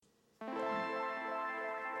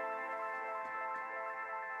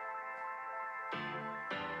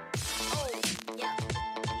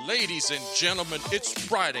Ladies and gentlemen, it's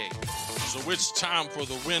Friday, so it's time for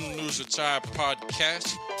the Win, Lose, or Tie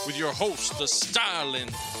podcast with your host, the styling,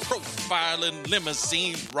 profiling,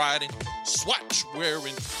 limousine riding, swatch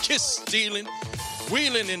wearing, kiss stealing,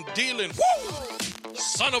 wheeling and dealing, woo,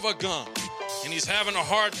 son of a gun. And he's having a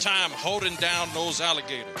hard time holding down those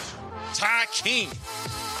alligators. Ty King.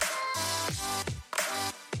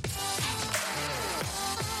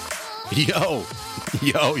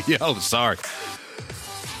 Yo, sorry.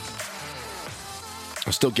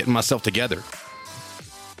 I'm still getting myself together.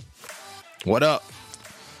 What up?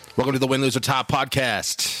 Welcome to the Win, Lose, or Tie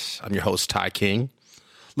podcast. I'm your host, Ty King.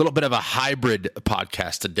 A little bit of a hybrid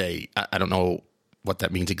podcast today. I don't know what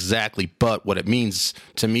that means exactly, but what it means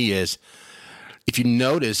to me is, if you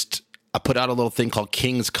noticed, I put out a little thing called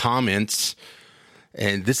King's Comments,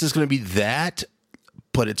 and this is going to be that,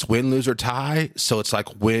 but it's Win, Lose, or Tie, so it's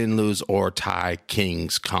like Win, Lose, or Tie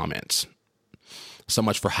King's Comments. So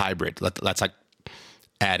much for hybrid. That's like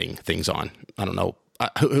adding things on. I don't know.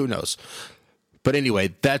 Who knows? But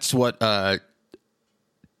anyway, that's what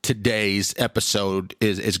today's episode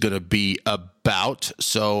is going to be about.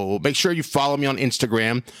 So make sure you follow me on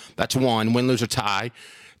Instagram. That's one, Win, Lose, or Tie,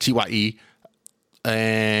 TYE.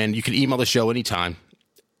 And you can email the show anytime.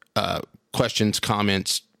 Questions,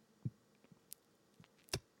 comments,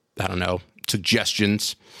 I don't know,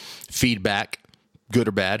 suggestions, feedback, good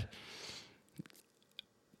or bad.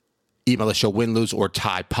 Email the show, win, lose, or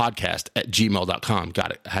tie podcast at gmail.com.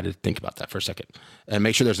 Got it. I had to think about that for a second. And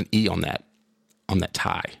make sure there's an E on that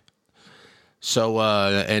tie. So,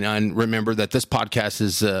 and remember that this podcast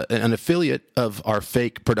is an affiliate of our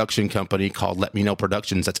fake production company called Let Me Know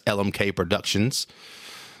Productions. That's LMK Productions.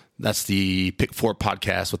 That's the Pick 4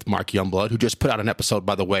 podcast with Mark Youngblood, who just put out an episode,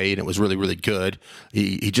 by the way, and it was really, really good.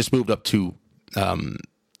 He just moved up to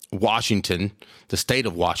Washington, the state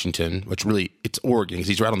of Washington, which really, it's Oregon, because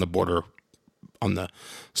he's right on the border, on the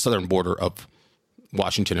southern border of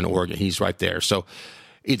Washington and Oregon. He's right there. So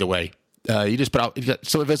either way, he just put out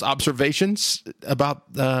some of his observations about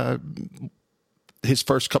his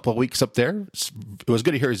first couple of weeks up there. It was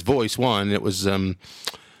good to hear his voice, one. It was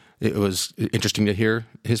interesting to hear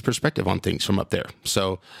his perspective on things from up there.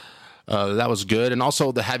 So that was good. And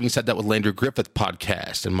also the Having Said That with Landry Griffith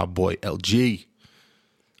podcast and my boy LG.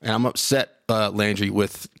 And I'm upset, Landry,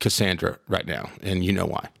 with Cassandra right now, and you know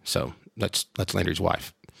why. So that's Landry's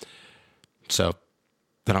wife. So,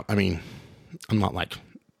 I'm not like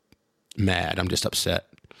mad. I'm just upset.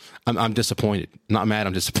 I'm disappointed. Not mad.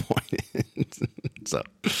 I'm disappointed. So,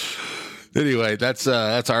 anyway, that's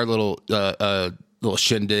our little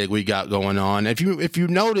shindig we got going on. If you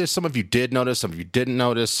notice, some of you did notice, some of you didn't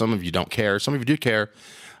notice, some of you don't care, some of you do care.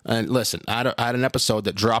 And listen, I had an episode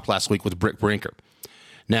that dropped last week with Brick Brinker.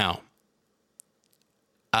 Now,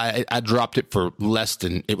 I dropped it for less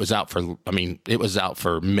than, it was out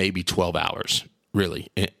for maybe 12 hours, really.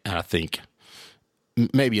 And I think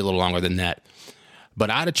maybe a little longer than that. But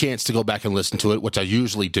I had a chance to go back and listen to it, which I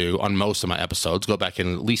usually do on most of my episodes, go back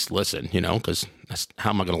and at least listen, because that's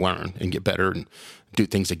how am I going to learn and get better and do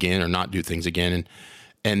things again or not do things again.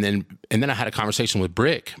 And then I had a conversation with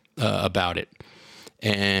Brick about it.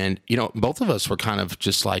 And, both of us were kind of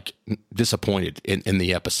just like disappointed in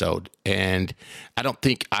the episode. And I don't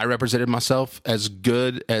think I represented myself as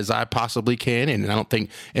good as I possibly can. And I don't think,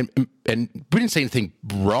 and we didn't say anything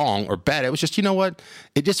wrong or bad. It was just, you know what?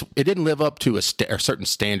 It didn't live up to a certain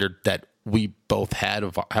standard that we both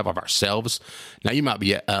have of ourselves. Now you might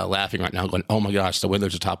be laughing right now going, oh my gosh, the Win,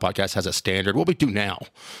 Lose, or Tie podcast has a standard. What we do now,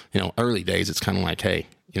 early days, it's kind of like, hey,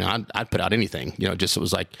 I'd put out anything, just, it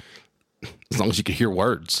was like, as long as you could hear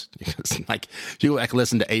words. Like, if you go back and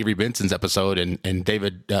listen to Avery Benson's episode and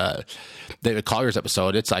David Collier's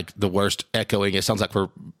episode, it's like the worst echoing. It sounds like we're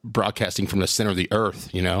broadcasting from the center of the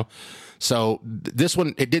earth, So this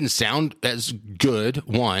one, it didn't sound as good.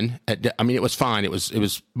 One, it was fine. It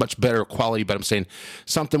was much better quality, but I'm saying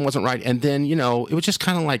something wasn't right. And then, it was just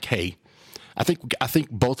kind of like, hey, I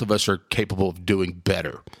think both of us are capable of doing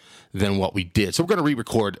better than what we did. So we're going to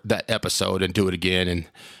re-record that episode and do it again.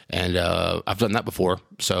 And I've done that before.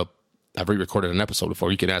 So I've re-recorded an episode before.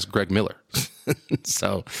 You can ask Greg Miller.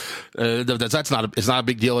 So it's not a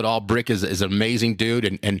big deal at all. Brick is an amazing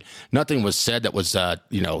dude. And nothing was said that was,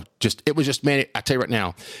 it was just, man, I tell you right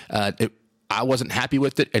now, I wasn't happy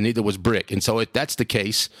with it, and neither was Brick. And so if that's the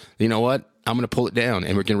case, you know what? I'm going to pull it down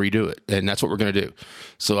and we're going to redo it. And that's what we're going to do.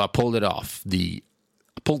 So I pulled it off the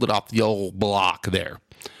old block there.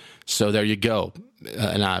 So there you go.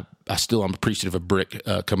 And I'm appreciative of Brick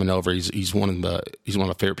coming over. He's one of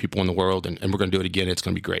my favorite people in the world, and we're going to do it again. It's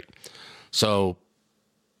going to be great. So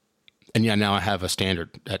And yeah, now I have a standard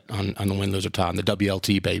on the win, lose, or tie, the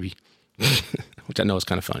WLT, baby, which I know is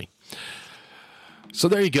kind of funny. So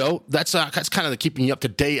there you go. That's kind of the keeping you up to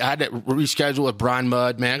date. I had to reschedule with Brian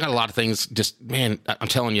Mudd. Man, I got a lot of things. I'm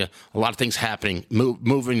telling you, a lot of things happening,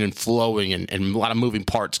 moving and flowing, and a lot of moving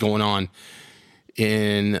parts going on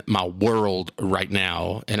in my world right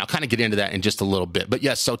now. And I'll kind of get into that in just a little bit. But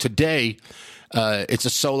yes, so today it's a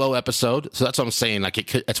solo episode. So that's what I'm saying. Like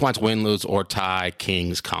that's why it's win, lose, or tie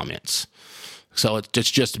King's comments. So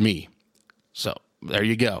it's just me. So there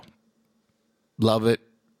you go. Love it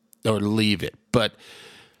or leave it. But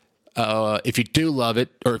if you do love it,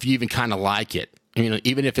 or if you even kind of like it,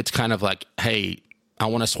 even if it's kind of like, hey, I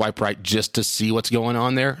want to swipe right just to see what's going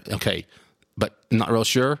on there. Okay, but not real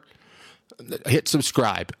sure. Hit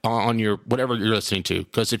subscribe on your whatever you're listening to,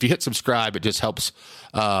 because if you hit subscribe, it just helps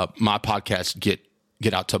my podcast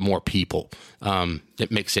get out to more people.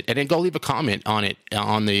 It makes it, and then go leave a comment on it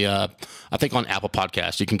on the I think on Apple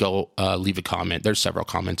Podcasts. You can go leave a comment. There's several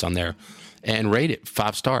comments on there, and rate it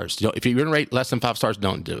 5 stars. If you're gonna rate less than 5 stars,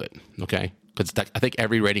 don't do it. Okay, because I think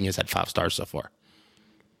every rating is at 5 stars so far.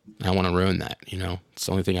 I want to ruin that. It's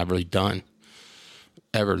the only thing I've really done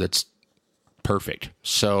ever that's perfect.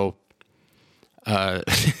 So.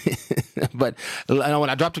 But when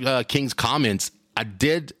I dropped King's comments, I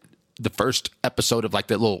did the first episode of like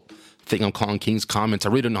that little thing I'm calling King's comments. I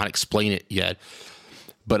really don't know how to explain it yet,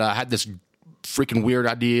 but I had this freaking weird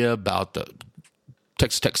idea about the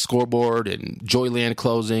Texas Tech scoreboard and Joyland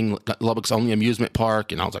closing, Lubbock's only amusement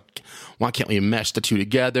park. And I was like, why can't we mesh the two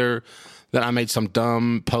together? Then I made some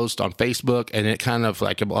dumb post on Facebook, and it kind of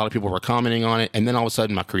like a lot of people were commenting on it. And then all of a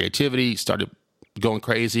sudden my creativity started going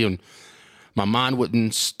crazy, and my mind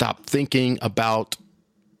wouldn't stop thinking about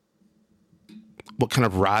what kind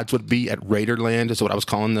of rides would be at Raiderland, is what I was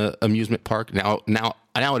calling the amusement park. Now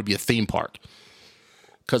it would be a theme park,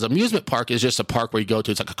 because amusement park is just a park where you go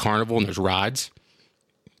to. It's like a carnival and there's rides.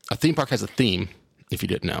 A theme park has a theme, if you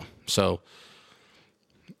didn't know. So,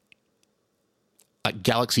 like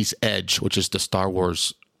Galaxy's Edge, which is the Star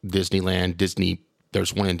Wars Disneyland,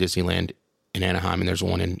 there's one in Disneyland in Anaheim, and there's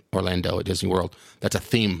one in Orlando at Disney World. That's a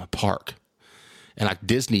theme park. And like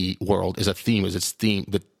Disney World is a theme,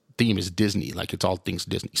 the theme is Disney, like it's all things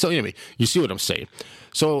Disney. So anyway, you see what I'm saying.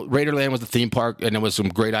 So Raiderland was the theme park, and there was some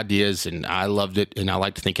great ideas, and I loved it, and I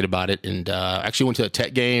liked thinking about it. And actually went to a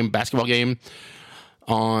Tech basketball game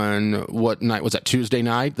on what night was that? Tuesday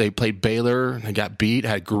night. They played Baylor. They got beat.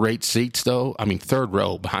 Had great seats though. I mean, third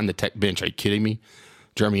row behind the Tech bench. Are you kidding me?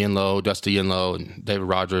 Jeremy Enlow, Dusty Enlow, and David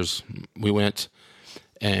Rogers. We went,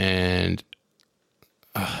 and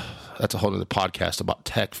that's a whole other podcast about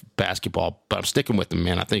Tech basketball, but I'm sticking with them,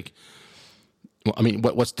 man. I think,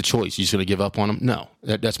 what's the choice? You just going to give up on them? No,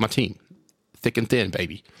 that's my team. Thick and thin,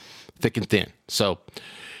 baby. Thick and thin. So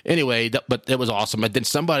anyway, but it was awesome. And then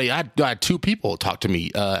I had 2 people talk to me,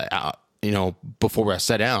 before I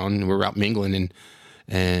sat down. We were out mingling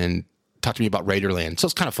and talk to me about Raiderland. So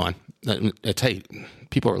it's kind of fun. Hey,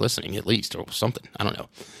 people are listening at least, or something. I don't know.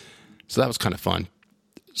 So that was kind of fun.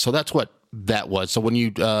 So that's what that was. So when you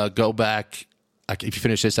go back, like if you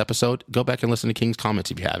finish this episode, go back and listen to King's comments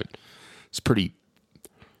if you haven't. It's pretty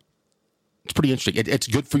interesting. It's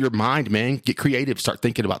good for your mind, man. Get creative. Start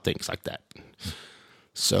thinking about things like that.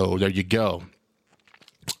 So there you go.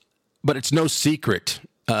 But it's no secret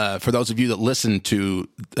for those of you that listen to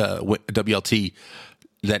WLT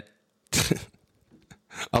that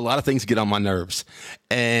a lot of things get on my nerves,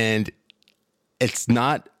 and it's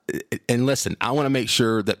not. And listen, I want to make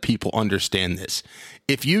sure that people understand this.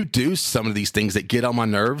 If you do some of these things that get on my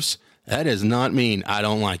nerves, that does not mean I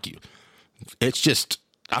don't like you. It's just,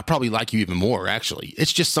 I probably like you even more, actually.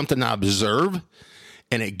 It's just something I observe,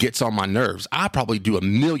 and it gets on my nerves. I probably do a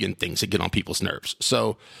million things that get on people's nerves.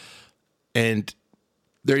 So, and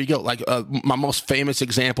there you go. Like my most famous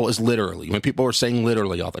example is literally, when people are saying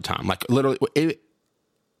literally all the time, like literally,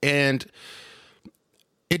 and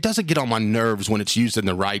it doesn't get on my nerves when it's used in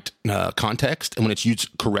the right context and when it's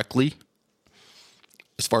used correctly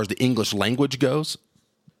as far as the English language goes.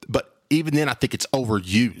 But even then, I think it's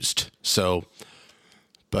overused. So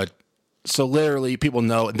literally, people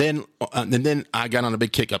know. And then I got on a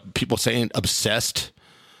big kick up people saying obsessed.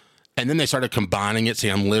 And then they started combining it,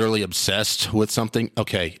 saying I'm literally obsessed with something.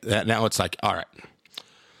 Okay, now it's like, all right.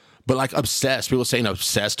 But like obsessed, people saying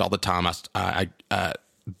obsessed all the time.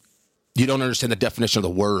 You don't understand the definition of the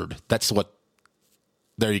word.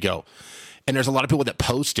 There you go. And there's a lot of people that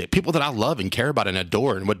post it, people that I love and care about and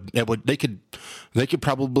adore, and they could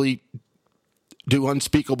probably do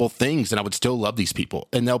unspeakable things, and I would still love these people.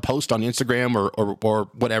 And they'll post on Instagram or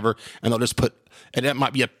whatever, and they'll just put, and that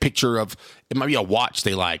might be a picture of, it might be a watch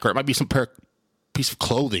they like, or it might be some piece of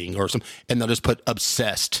clothing or some, and they'll just put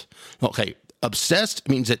obsessed. Okay, obsessed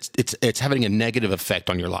means it's having a negative effect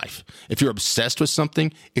on your life. If you're obsessed with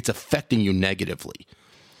something, it's affecting you negatively.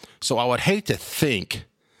 So I would hate to think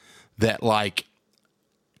that like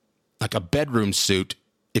a bedroom suit,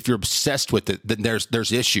 if you're obsessed with it, then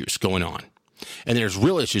there's issues going on. And there's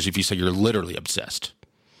real issues if you say you're literally obsessed.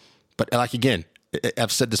 But like, again,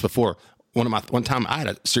 I've said this before. One time I had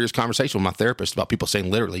a serious conversation with my therapist about people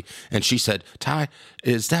saying literally, and she said, "Ty,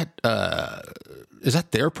 is that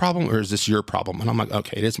their problem or is this your problem?" And I'm like,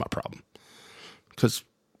 okay, it is my problem. Because,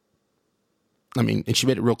 I mean, and she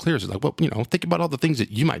made it real clear. She's like, well, think about all the things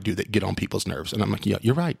that you might do that get on people's nerves. And I'm like, yeah,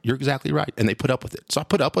 you're right. You're exactly right. And they put up with it. So I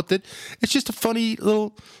put up with it. It's just a funny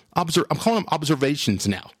little I'm calling them observations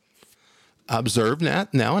now. I observe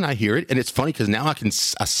that now, and I hear it, and it's funny because now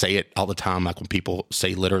I say it all the time. Like when people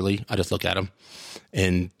say literally, I just look at them,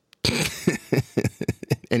 and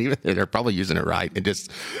and even they're probably using it right.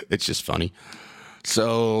 It's just funny.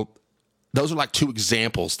 So those are like two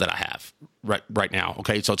examples that I have right now.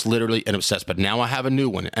 Okay, so it's literally and obsessed, but now I have a new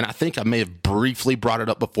one, and I think I may have briefly brought it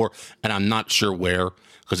up before, and I'm not sure where,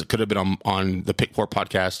 because it could have been on the Pick 4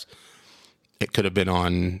 podcast. It could have been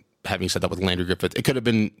on having said that with Landry Griffith. It could have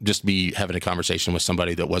been just me having a conversation with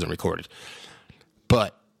somebody that wasn't recorded.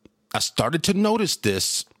 But I started to notice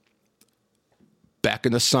this back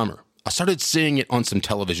in the summer. I started seeing it on some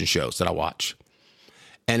television shows that I watch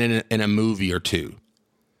and in a movie or two.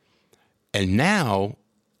 And now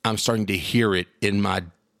I'm starting to hear it in my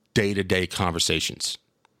day-to-day conversations.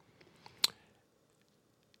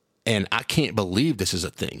 And I can't believe this is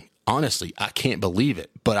a thing. Honestly, I can't believe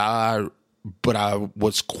it. But I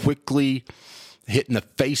was quickly hit in the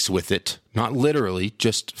face with it, not literally,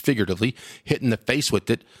 just figuratively, hit in the face with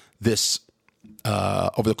it this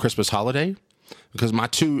over the Christmas holiday, because my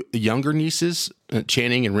two younger nieces,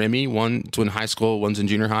 Channing and Remy, one's in high school, one's in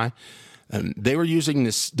junior high, they were using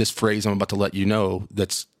this phrase I'm about to let you know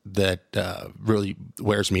that really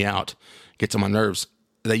wears me out, gets on my nerves.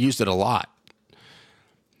 They used it a lot.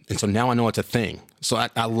 And so now I know it's a thing. So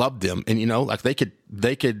I love them. And, like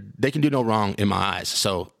they can do no wrong in my eyes.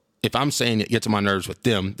 So if I'm saying it gets on my nerves with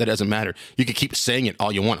them, that doesn't matter. You can keep saying it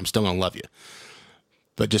all you want. I'm still going to love you.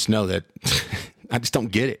 But just know that I just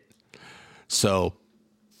don't get it. So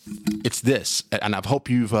it's this. And I hope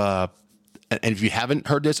you've, and if you haven't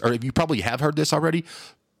heard this, or if you probably have heard this already,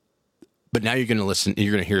 but now you're going to listen and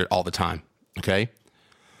you're going to hear it all the time. Okay.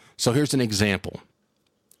 So here's an example.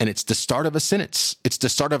 And it's the start of a sentence. It's the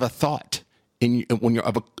start of a thought. When you're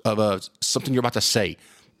of something you're about to say,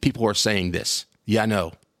 people are saying this. Yeah,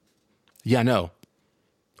 no. Yeah, no.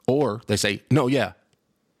 Or they say, no, yeah.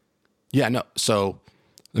 Yeah, no. So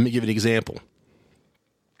let me give you an example.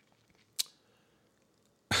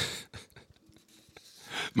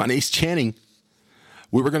 My niece Channing,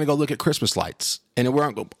 we were going to go look at Christmas lights, and we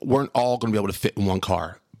weren't all going to be able to fit in one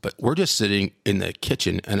car. But we're just sitting in the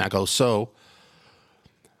kitchen, and I go, so.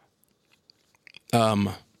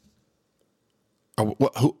 What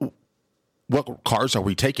cars are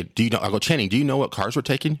we taking? Do you know? I go, Channing, do you know what cars we're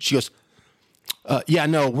taking? She goes, yeah,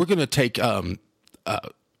 no, we're going to take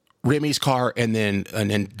Remy's car, and then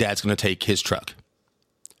Dad's going to take his truck.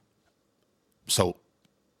 So,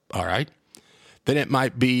 all right. Then it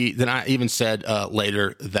might be. Then I even said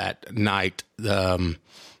later that night, I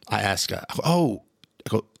asked, oh,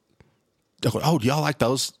 do y'all like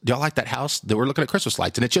those? Do y'all like that house? That we're looking at Christmas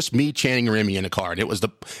lights, and it's just me, Channing, and Remy in the car. And it was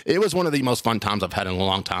one of the most fun times I've had in a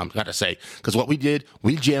long time, I got to say. Because what we did,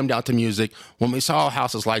 we jammed out the music. When we saw a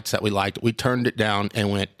house's lights that we liked, we turned it down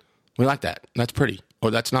and went, we like that. That's pretty, or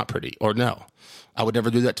that's not pretty, or no, I would never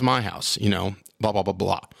do that to my house. Blah blah blah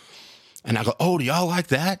blah. And I go, oh, do y'all like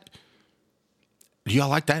that? Do y'all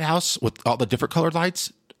like that house with all the different colored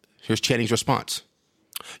lights? Here's Channing's response.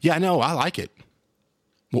 Yeah, I know, I like it.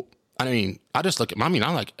 Well, I mean, I just look at,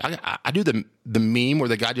 I do the meme where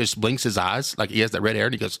the guy just blinks his eyes, like he has that red hair,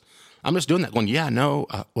 and he goes, I'm just doing that, going, yeah, no,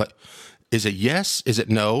 what? Is it yes? Is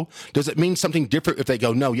it no? Does it mean something different if they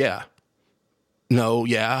go, no, yeah? No,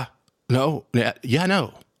 yeah, no, yeah,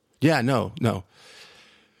 no, yeah, no, no.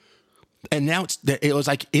 And now it was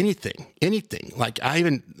like anything. Like I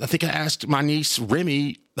think I asked my niece,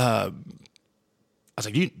 Remy, I was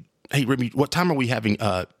like, hey, Remy, what time are we having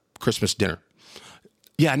Christmas dinner?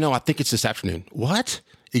 Yeah, no, I think it's this afternoon. What?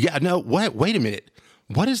 Yeah, no, what? Wait a minute.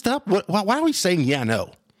 What is that? Why are we saying yeah,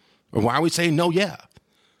 no? Or why are we saying no, yeah?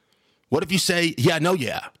 What if you say yeah, no,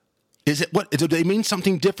 yeah? Is it what? Do they mean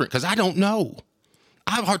something different? Because I don't know.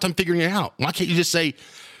 I have a hard time figuring it out. Why can't you just say,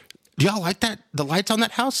 do y'all like that? The lights on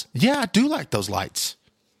that house? Yeah, I do like those lights.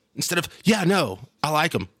 Instead of, yeah, no, I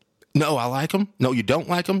like them. No, I like them. No, you don't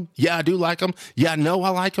like them. Yeah, I do like them. Yeah, no, I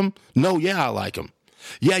like them. No, yeah, I like them.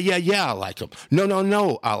 Yeah, I like them.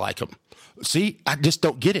 No, I like them. See, I just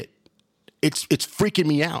don't get it. It's freaking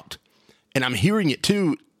me out. And I'm hearing it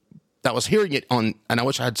too. I was hearing it on, and I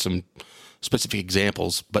wish I had some specific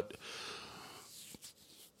examples, but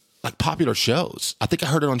like popular shows. I think I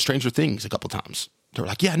heard it on Stranger Things a couple times. They were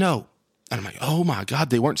like, yeah, no. And I'm like, oh my God,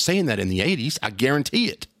 they weren't saying that in the 80s. I guarantee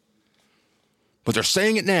it. But they're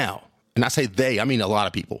saying it now. And I say they, I mean a lot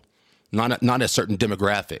of people, not a certain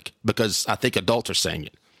demographic, because I think adults are saying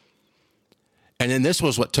it. And then this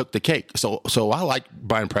was what took the cake. So I like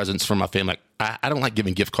buying presents for my family. I don't like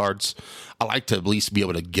giving gift cards. I like to at least be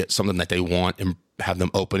able to get something that they want and have them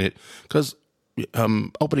open it. Because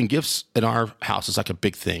opening gifts in our house is like a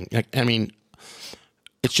big thing. I mean,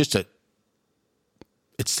 it's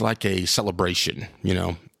like a celebration, you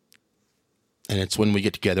know. And it's when we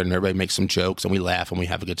get together and everybody makes some jokes and we laugh and we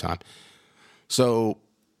have a good time. So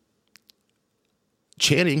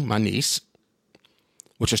Channing, my niece,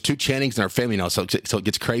 which there's two Channings in our family now, so it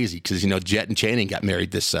gets crazy because, you know, Jet and Channing got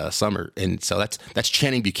married this summer. And so that's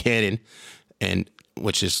Channing Buchanan, and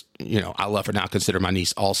which is, you know, I love her now, consider my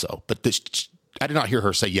niece also. But I did not hear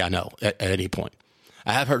her say yeah, no at any point.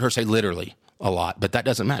 I have heard her say literally a lot, but that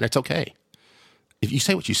doesn't matter. It's okay. If you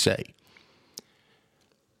say what you say.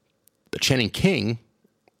 But Channing King,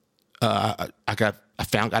 I got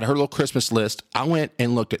her little Christmas list. I went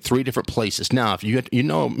and looked at 3 different places. Now, if you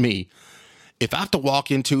know me, if I have to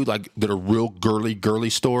walk into like that are real girly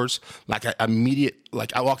stores, like I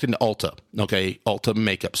walked into Ulta, okay, Ulta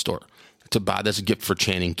makeup store to buy this gift for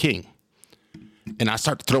Channing King, and I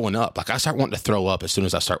start throwing up. Like I start wanting to throw up as soon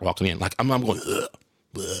as I start walking in. Like I'm going, ugh,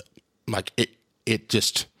 ugh. Like it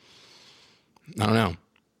just, I don't know.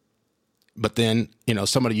 But then, you know,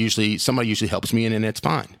 somebody usually helps me and it's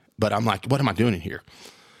fine. But I'm like, what am I doing in here?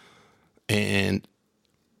 And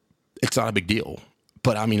it's not a big deal.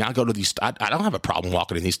 But I mean, I go to these, I don't have a problem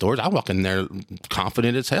walking in these stores. I walk in there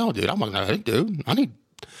confident as hell, dude. I'm like, hey, dude,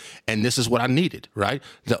 and this is what I needed, right?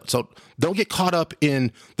 So don't get caught up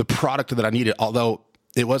in the product that I needed. Although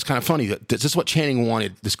it was kind of funny that this is what Channing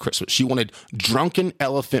wanted this Christmas. She wanted Drunken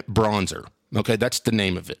Elephant Bronzer. Okay, that's the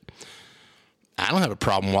name of it. I don't have a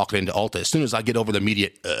problem walking into Ulta. As soon as I get over the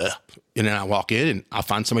immediate, and then I walk in and I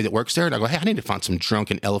find somebody that works there and I go, hey, I need to find some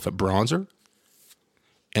Drunken Elephant Bronzer.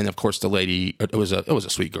 And of course the lady, it was a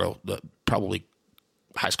sweet girl, probably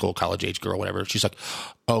high school, college age girl, whatever. She's like,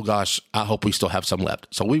 oh gosh, I hope we still have some left.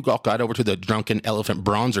 So we got over to the Drunken Elephant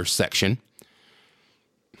Bronzer section.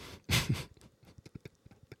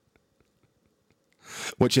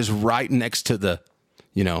 Which is right next to the,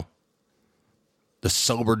 you know, the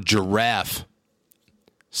Sober Giraffe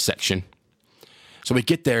section. So we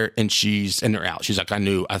get there and they're out. She's like, I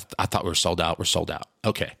thought we were sold out. We're sold out.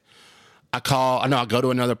 Okay. I'll go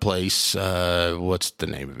to another place. What's the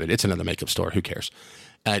name of it? It's another makeup store. Who cares?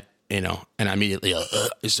 And I immediately,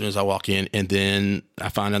 as soon as I walk in, and then I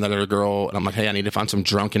find another girl and I'm like, hey, I need to find some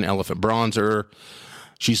Drunken Elephant Bronzer.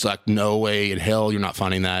 She's like, no way in hell you're not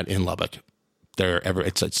finding that in Lubbock.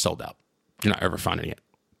 It's sold out. You're not ever finding it.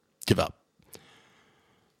 Give up.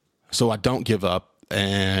 So I don't give up.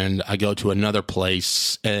 And I go to another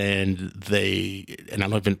place and I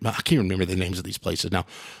can't remember the names of these places now,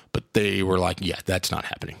 but they were like, yeah, that's not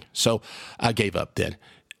happening. So I gave up then.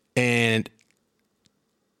 And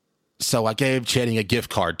so I gave Channing a gift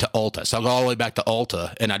card to Ulta. So I go all the way back to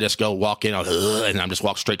Ulta and I just go walk in and I just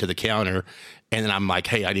walk straight to the counter. And then I'm like,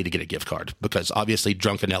 hey, I need to get a gift card because obviously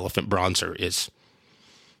Drunken Elephant Bronzer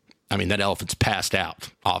that elephant's passed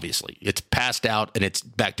out. Obviously it's passed out and it's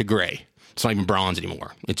back to gray. It's not even bronze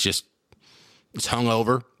anymore. It's hung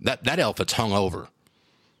over. That elephant's hung over.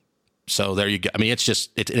 So there you go. I mean,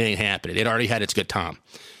 it ain't happening. It already had its good time.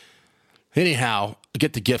 Anyhow, I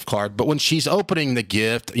get the gift card. But when she's opening the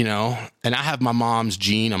gift, you know, and I have my mom's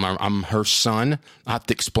gene. I'm her son. I have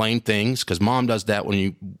to explain things because mom does that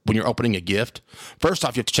when you're opening a gift. First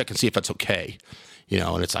off, you have to check and see if it's okay. You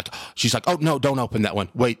know, and it's like, she's like, oh, no, don't open that one.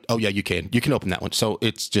 Wait, oh, yeah, you can open that one. So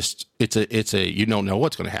it's you don't know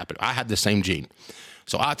what's going to happen. I had the same gene.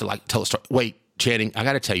 So I have to tell a story. Wait, Channing, I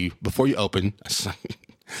got to tell you before you open.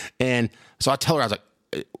 And so I tell her, I was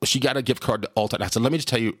like, she got a gift card to Ulta. And I said, let me just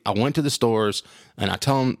tell you, I went to the stores and I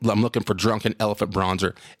tell them I'm looking for Drunken Elephant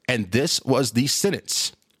Bronzer. And this was the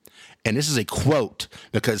sentence. And this is a quote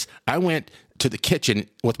because I went to the kitchen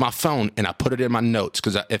with my phone and I put it in my notes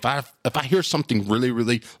because if I hear something really,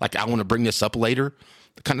 really like I want to bring this up later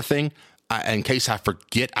kind of thing, in case I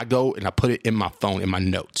forget, I go and I put it in my phone, in my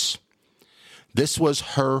notes. This was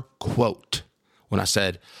her quote when I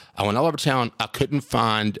said, I went all over town. I couldn't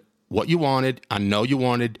find what you wanted. I know you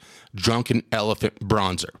wanted Drunken Elephant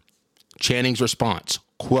bronzer. Channing's response,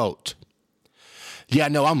 quote, yeah,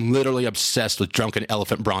 no, I'm literally obsessed with Drunken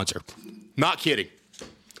Elephant bronzer. Not kidding.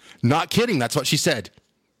 Not kidding. That's what she said.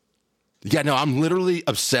 Yeah, no, I'm literally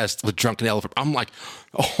obsessed with Drunken Elephant. I'm like,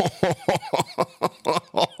 oh.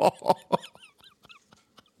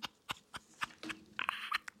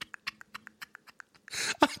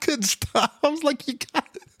 I couldn't stop. I was like, you got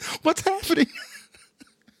it. What's happening?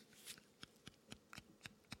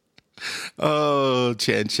 Oh,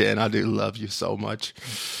 Chan, I do love you so much.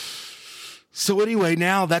 So anyway,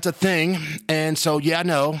 now that's a thing. And so, yeah,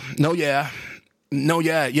 no, yeah, no,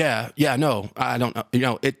 I don't know. You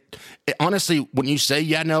know, it honestly, when you say,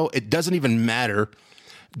 yeah, no, it doesn't even matter.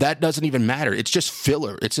 That doesn't even matter. It's just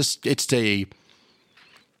filler. It's just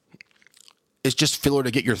filler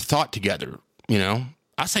to get your thought together. You know,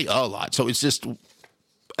 I say a lot. So it's just,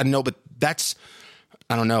 I know, but that's,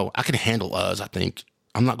 I don't know. I can handle us, I think.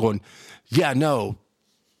 I'm not going, yeah, no,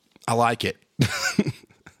 I like it.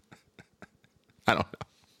 I don't know.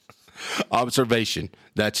 Observation.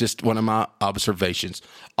 That's just one of my observations.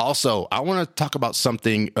 Also, I want to talk about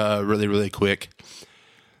something really, really quick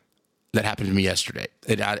that happened to me yesterday.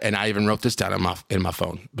 And I even wrote this down in my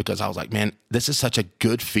phone because I was like, man, this is such a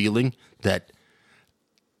good feeling that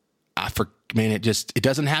it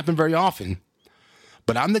doesn't happen very often.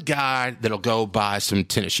 But I'm the guy that'll go buy some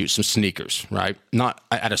tennis shoes, some sneakers, right? Not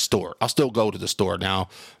at a store. I'll still go to the store. Now,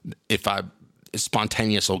 if it's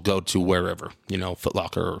spontaneous, I'll go to wherever, you know, Foot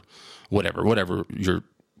Locker or whatever your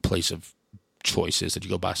place of choice is that you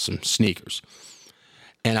go buy some sneakers.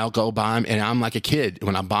 And I'll go buy them, and I'm like a kid.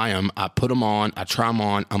 When I buy them, I put them on, I try them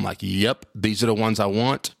on. I'm like, yep, these are the ones I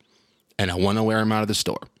want, and I want to wear them out of the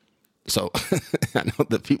store. So I know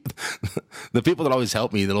the people that always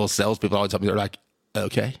help me, the little salespeople always help me, they're like,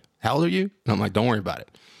 okay, how old are you? And I'm like, don't worry about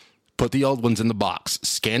it. Put the old ones in the box,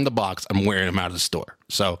 scan the box, I'm wearing them out of the store.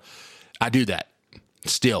 So I do that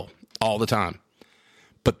still all the time.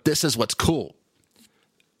 But this is what's cool.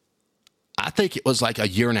 I think it was like a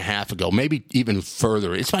year and a half ago, maybe even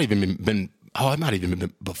further. It's not even been it might even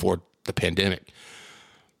been before the pandemic.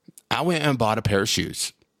 I went and bought a pair of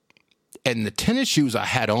shoes. And the tennis shoes I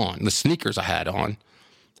had on, the sneakers I had on,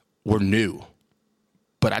 were new.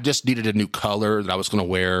 But I just needed a new color that I was going to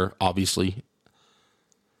wear, obviously.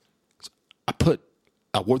 I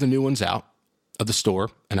wore the new ones out of the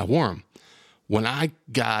store, and I wore them. When I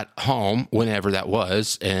got home, whenever that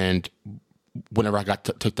was, and whenever I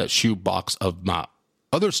took that shoe box of my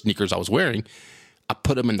other sneakers I was wearing, I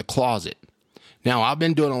put them in the closet. Now, I've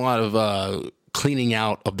been doing a lot of cleaning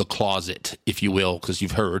out of the closet, if you will, because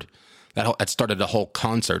you've heard. That started the whole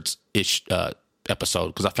concerts-ish episode,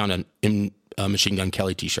 because I found a Machine Gun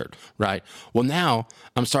Kelly t-shirt, right? Well, now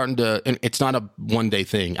I'm starting to, and it's not a one-day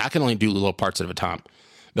thing. I can only do little parts at a time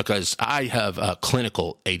because I have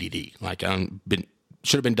clinical ADD. Like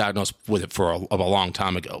should have been diagnosed with it for a long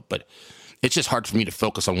time ago, but it's just hard for me to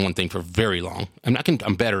focus on one thing for very long.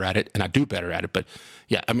 I'm better at it, and I do better at it. But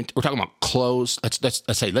yeah, I mean, we're talking about clothes.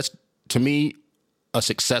 To me, a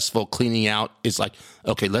successful cleaning out is like,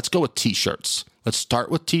 okay, let's go with t-shirts. Let's start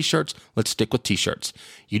with t-shirts. Let's stick with t-shirts.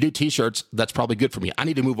 You do t-shirts, that's probably good for me. I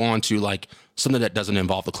need to move on to like something that doesn't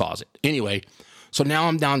involve the closet. Anyway, so now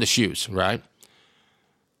I'm down to shoes, right?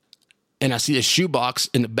 And I see a shoe box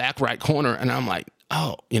in the back right corner, and I'm like,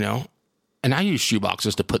 oh, you know, and I use shoe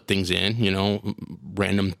boxes to put things in, you know,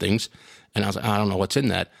 random things. And I was like, I don't know what's in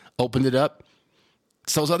that. Opened it up.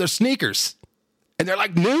 It's those other sneakers. And they're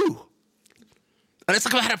like new. And it's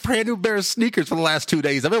like I had a brand new pair of sneakers for the last 2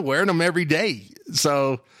 days. I've been wearing them every day.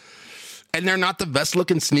 So, and they're not the best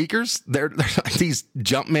looking sneakers. They're like these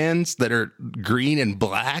Jumpmans that are green and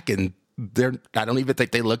black, and I don't even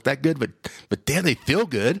think they look that good, but damn, they feel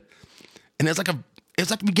good. And it's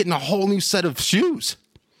like me getting a whole new set of shoes.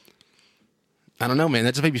 I don't know, man.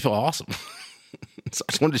 That just made me feel awesome. So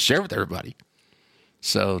I just wanted to share with everybody.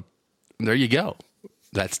 So there you go.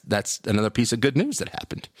 That's another piece of good news that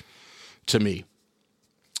happened to me.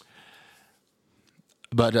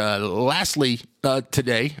 But lastly,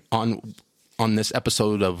 today on this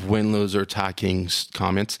episode of Win, Loser, Tie King's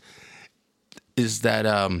Comments is that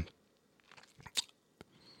I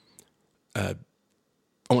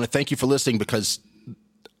want to thank you for listening, because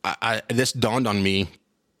this dawned on me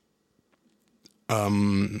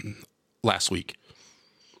last week.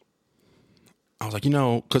 I was like, you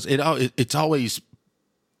know, because it's always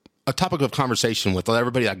a topic of conversation with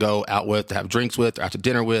everybody I go out with, to have drinks with, or out to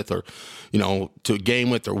dinner with, or, to a game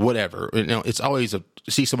with, or whatever. It's always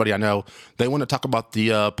see somebody I know, they want to talk about the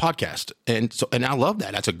podcast. And I love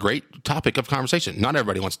that. That's a great topic of conversation. Not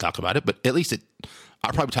everybody wants to talk about it, but at least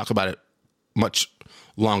I'll probably talk about it much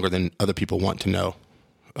longer than other people want to know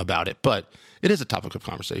about it. But it is a topic of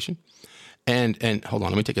conversation. And hold on,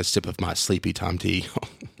 let me take a sip of my Sleepy Time tea.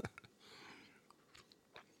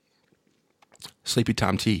 Sleepy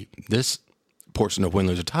Time tea. This portion of Win,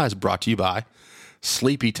 Lose, or Tie is brought to you by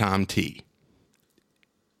Sleepy Time tea.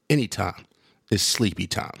 Anytime is sleepy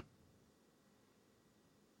time.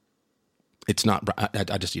 It's not.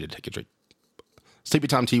 I just need to take a drink. Sleepy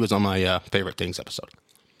Time tea was on my favorite things episode.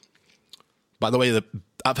 By the way,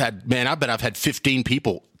 I bet I've had 15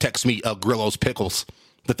 people text me Grillo's pickles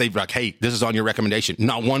that they've like, hey, this is on your recommendation.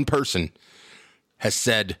 Not one person has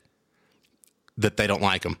said that they don't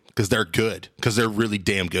like them because they're good, because they're really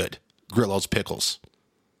damn good. Grillo's pickles.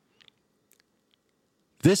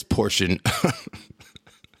 This portion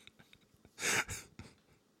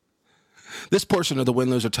of the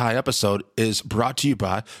Win, Lose, or Tie episode is brought to you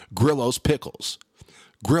by Grillo's Pickles.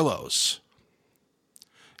 Grillo's.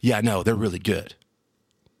 Yeah, I know, they're really good.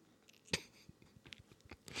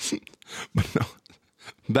 But no,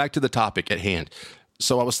 back to the topic at hand.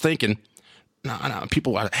 So I was thinking,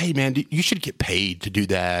 people are, hey, man, you should get paid to do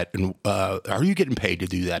that. And are you getting paid to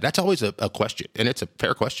do that? That's always a question, and it's a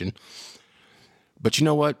fair question. But you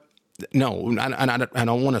know what? No, I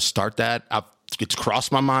don't want to start that. It's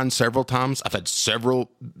crossed my mind several times. I've had several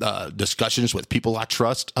discussions with people I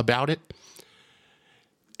trust about it,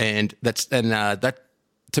 and that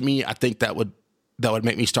to me, I think that would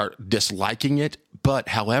make me start disliking it. But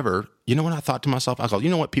however, you know what I thought to myself? I go, you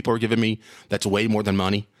know what people are giving me that's way more than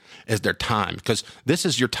money is their time, because this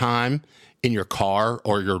is your time in your car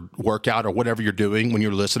or your workout or whatever you're doing when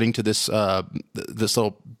you're listening to this this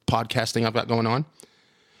little podcast thing I've got going on.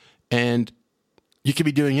 And you could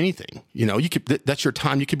be doing anything, that's your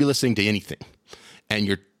time. You could be listening to anything, and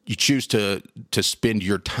you choose to spend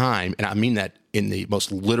your time. And I mean that in the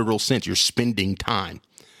most literal sense. You're spending time.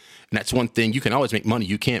 And that's one thing. You can always make money.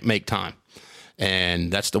 You can't make time. And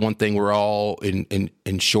that's the one thing we're all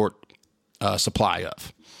in short supply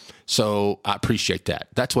of. So I appreciate that.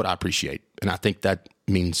 That's what I appreciate. And I think that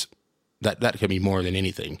means that can be more than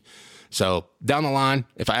anything. So down the line,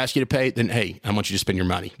 if I ask you to pay, then hey, I want you to spend your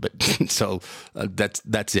money. But so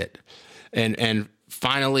that's it. And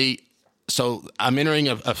finally, so I'm entering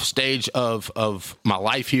a stage of my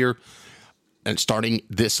life here, and starting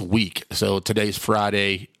this week. So today's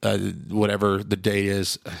Friday, whatever the day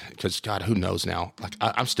is, because God, who knows now? Like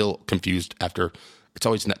I'm still confused after. It's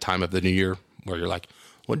always in that time of the new year where you're like,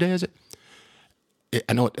 what day is it?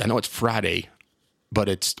 I know it's Friday,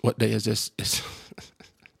 but what day is this?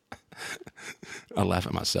 I laugh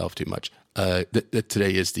at myself too much.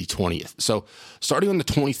 Today is the 20th. So starting on the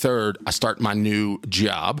 23rd, I start my new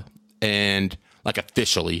job, and like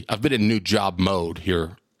officially, I've been in new job mode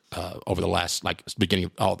here over the last since the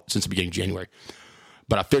beginning of January,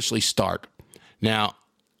 but I officially start. Now,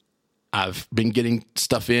 I've been getting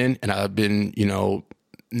stuff in, and I've been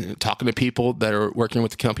talking to people that are working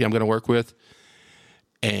with the company I'm going to work with,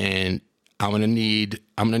 and I'm going to need.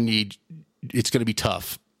 It's going to be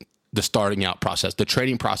tough. The starting out process, the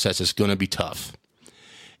training process is going to be tough.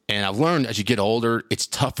 And I've learned as you get older, it's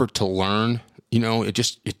tougher to learn, and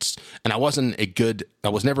I was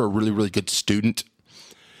never a really, really good student.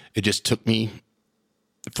 It just took me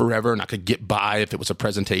forever, and I could get by if it was a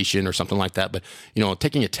presentation or something like that. But,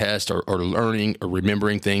 taking a test or learning or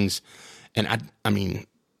remembering things. And I mean,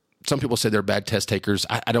 some people say they're bad test takers.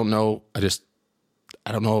 I don't know. I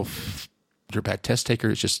don't know if you're a bad test taker.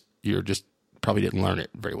 It's just, you're just, probably didn't learn it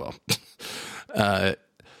very well.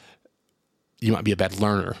 You might be a bad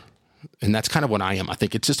learner. And that's kind of what I am. I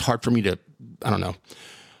think it's just hard for me to, I don't know.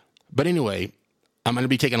 But anyway, I'm going to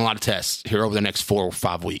be taking a lot of tests here over the next 4 or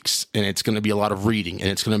 5 weeks. And it's going to be a lot of reading.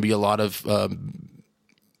 And it's going to be a lot of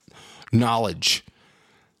knowledge.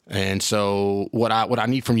 And so what I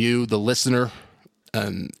need from you, the listener,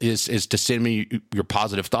 is to send me your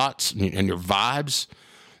positive thoughts and your vibes,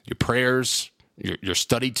 your prayers, your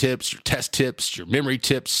study tips, your test tips, your memory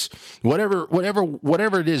tips, whatever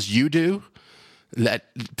it is you do, that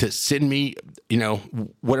to send me,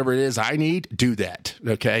 whatever it is I need, do that.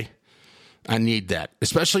 Okay. I need that,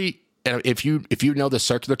 especially if you know the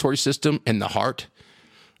circulatory system and the heart.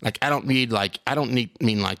 Like I don't mean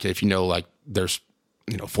if there's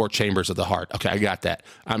 4 chambers of the heart. Okay. I got that.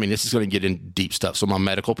 I mean, this is going to get in deep stuff. So my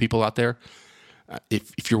medical people out there,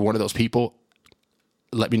 if you're one of those people,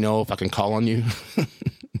 let me know if I can call on you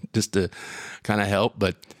just to kind of help.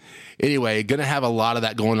 But Anyway, going to have a lot of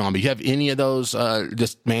that going on. But you have any of those,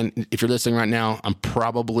 just, man, if you're listening right now, I'm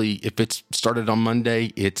probably, if it's started on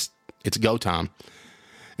Monday, it's go time.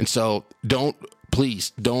 And so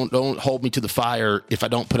please don't hold me to the fire if I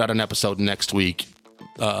don't put out an episode next week.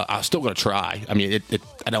 I'm still going to try. I mean,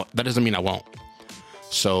 that doesn't mean I won't.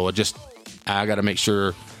 So I got to make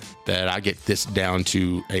sure that I get this down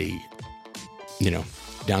to a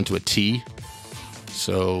T.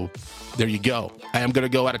 So there you go. I am going to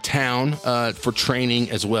go out of town for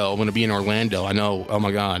training as well. I'm going to be in Orlando. I know. Oh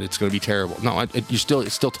my God, it's going to be terrible. No, it's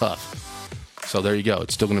still tough. So there you go.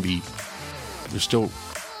 It's still going to be. You're still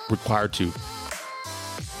required to,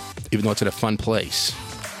 even though it's in a fun place.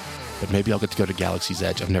 But maybe I'll get to go to Galaxy's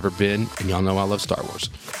Edge. I've never been, and y'all know I love Star Wars.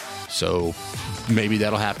 So maybe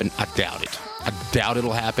that'll happen. I doubt it. I doubt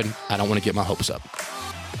it'll happen. I don't want to get my hopes up.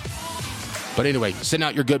 But anyway, send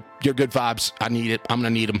out your good vibes. I need it. I'm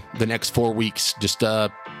going to need them the next 4 weeks. Just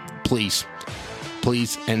please,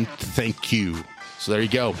 and thank you. So there you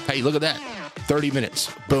go. Hey, look at that. 30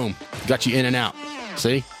 minutes. Boom. Got you in and out.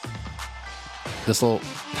 See? This little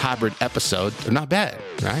hybrid episode, they're not bad,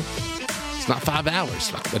 right? It's not 5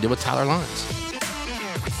 hours like I did with Tyler Lyons.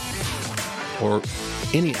 Or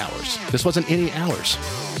any hours. This wasn't any hours.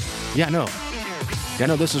 Yeah, no.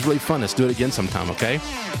 This is really fun. Let's do it again sometime, okay?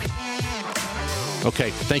 Okay,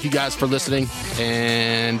 thank you guys for listening,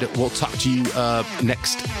 and we'll talk to you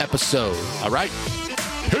next episode. All right?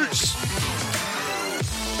 Peace!